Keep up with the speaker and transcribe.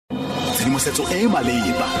tshedimosetso e e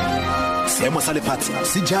maleba, seemo sa lefatshe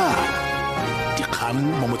se jang, dikgang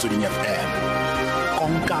mo Motsweding FM,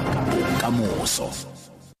 konka bokamoso.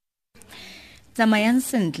 Tsamayang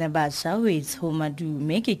sentle bašwa o etsho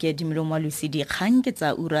madume ke Keadimilwe Moalusi dikgang ke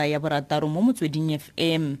tsa ura ya Borataro mo Motsweding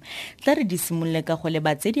FM. Tla re di simolle ka go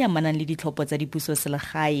leba tse di amanang le ditlhopo tsa dipuso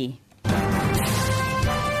selegae.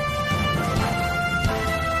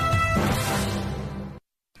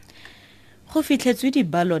 Go fitlhetswe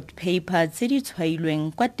di-ballot paper tse di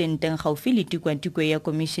tshwailweng kwa tenteng gaufi le tikwatikwe ya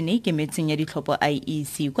khomishene ikemetseng ya ditlhopo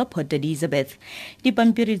IEC kwa Port Elizabeth.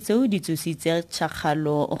 Dipampiri tseo di tsositse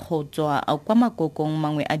tšhagalo go tswa kwa makokong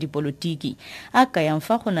mangwe a dipolotiki a kayang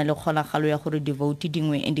fa go na le kgolagalo ya gore divouti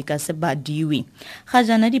dingwe di ka se badiwe. Ga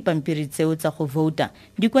jaana dipampiri tseo tsa go vouta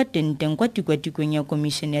di kwa tenteng kwa tikwatikweng ya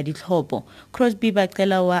khomishene ya ditlhopo. Crosby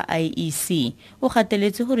Baqela wa IEC o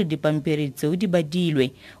gateletse gore dipampiri tseo di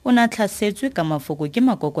badilwe. O na tlhasetswe ka mafoko ke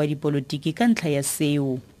makoko a dipolotiki ka ntlha ya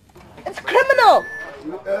seo. It's criminal.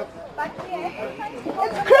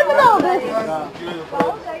 It's criminal.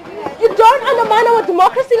 You don't undermine our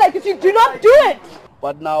democracy like this. You do not do it.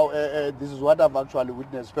 But now this is what I've actually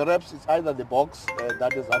witnessed. Perhaps it's either the box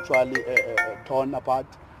that is actually torn apart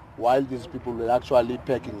while these people were actually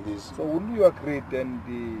packing this. So will you agree then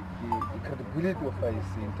the credibility of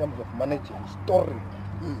IEC in terms of managing, storing,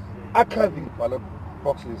 archiving ballot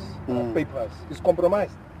boxes, papers is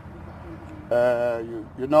compromised?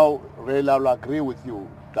 You know, really I'll agree with you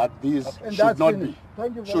that this should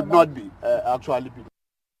not be actually be.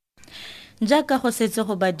 Jaaka go setse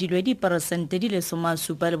go badilwe diperesente di le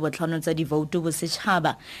 75 tsa divoutu bo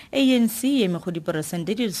setšhaba, ANC eme go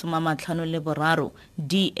diperesente di le 53,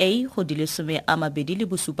 DA go di le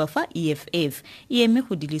 27 fa EFF eme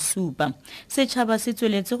go di le 7. Setšhaba se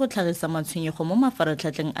tsweletse go tlhagisa matshwenyego mo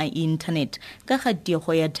mafaratlhatlheng a internet ka ga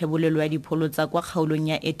tiego ya thebolelo ya dipholo tsa kwa kgaolong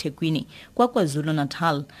ya eThekwini kwa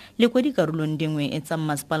KwaZulu-Natal le kwa dikarolong dingwe e tsa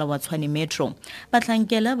mmasepala wa Tshwane Metro.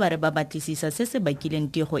 Batlhankela ba re ba batlisisa se se bakileng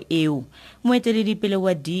tiego eo. Moeteledipele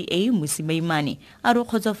wa DA Musimaimane a re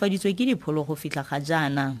kgotsofaditswe ke dipholo go fitla ga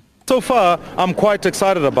jaana. So far, I'm quite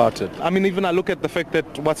excited about it. I mean, even I look at the fact that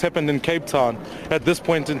what's happened in Cape Town at this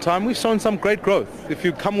point in time, we've shown some great growth. If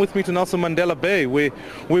you come with me to Nelson Mandela Bay, we're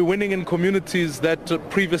winning in communities that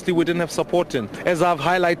previously we didn't have support in, as I've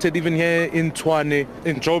highlighted even here in Tshwane,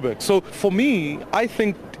 in Joburg. So for me, I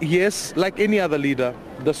think, yes, like any other leader,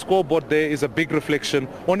 the scoreboard there is a big reflection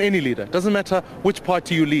on any leader. Doesn't matter which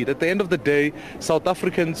party you lead. At the end of the day, South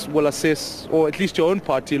Africans will assess, or at least your own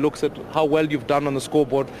party looks at how well you've done on the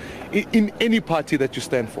scoreboard in any party that you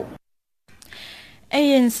stand for.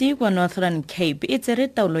 ANC kwa Northern Cape e tsere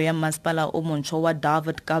taolo ya masepala o montšho wa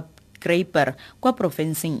David Graper kwa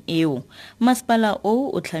profenseng eo. Masepala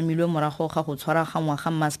o tlhamilwe morago ga go tshwaraganngwa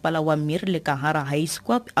ga masepala wa Mir le Kahara Heights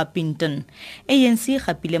kwa Appington. ANC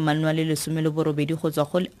gapile manno a le 18 go tswa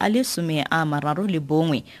go a le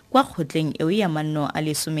 31 kwa kgotleng eo ya manno a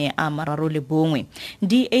le 31.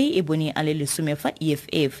 DA e bone a le 10 fa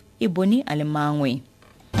EFF e bone a le mangwe.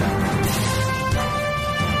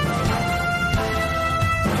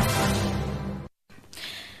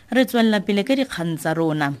 Re tswella pele ka dikgang tsa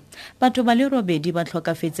rona. Batho ba le 8 ba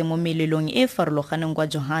tlhokafetse mo melelong e farologaneng kwa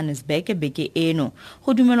Johannesburg beke eno.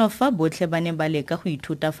 Go dumelwa fa botlhe ba ne ba leka go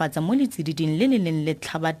ithutafatsa mo letsididing le le leng le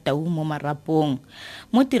tlhabatau mo marapong.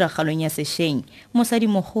 Mo tiragalong ya sešeng, mosadi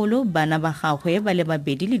mogolo bana ba gagwe ba le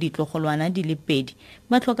 2 le ditlogolwana di le 2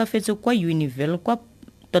 ba tlhokafetse kwa Univille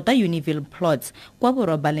Plots kwa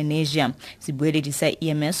Borwa Balenesia. Sebueledi sa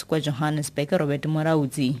EMS kwa Johannesburg Robert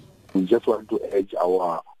Morautsi. We just want to urge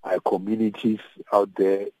our communities out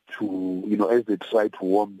there to, as they try to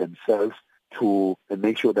warm themselves, to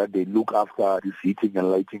make sure that they look after these heating and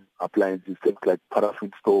lighting appliances, things like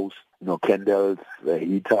paraffin stoves, candles,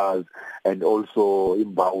 heaters, and also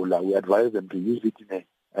in Baula. We advise them to use it in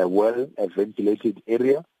a well-ventilated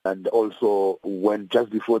area, and also when just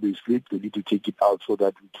before they sleep, they need to take it out so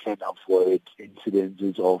that we can avoid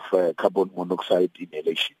incidences of carbon monoxide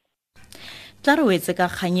inhalation. Tla re wetse ka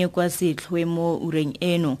kganye kwa setlhoe mo ureng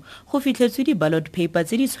eno go fitlhetswe di-ballot paper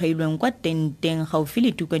tse di tshwailweng kwa tenteng gaufi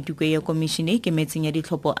le tikwatikwe ya khomishene ikemetseng ya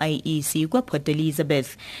ditlhopo IEC kwa Port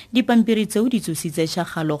Elizabeth. Dipampiri tseo di tsositse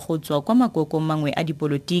tšhagalo go tswa kwa makokong mangwe a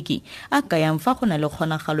dipolotiki a kayang fa go na le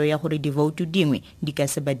kgonagalo ya gore divoutu dingwe di ka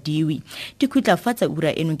se badiwe. Dikhutlafatsa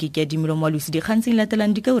ura eno ke Keadimilwe Moalusi dikgang tse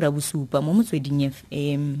latelang di ka ura bosupa mo Motsweding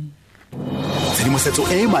FM. Tshedimosetso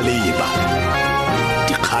e e maleba,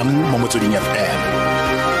 dikgang mo Motsweding FM,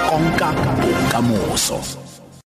 konka bokamoso.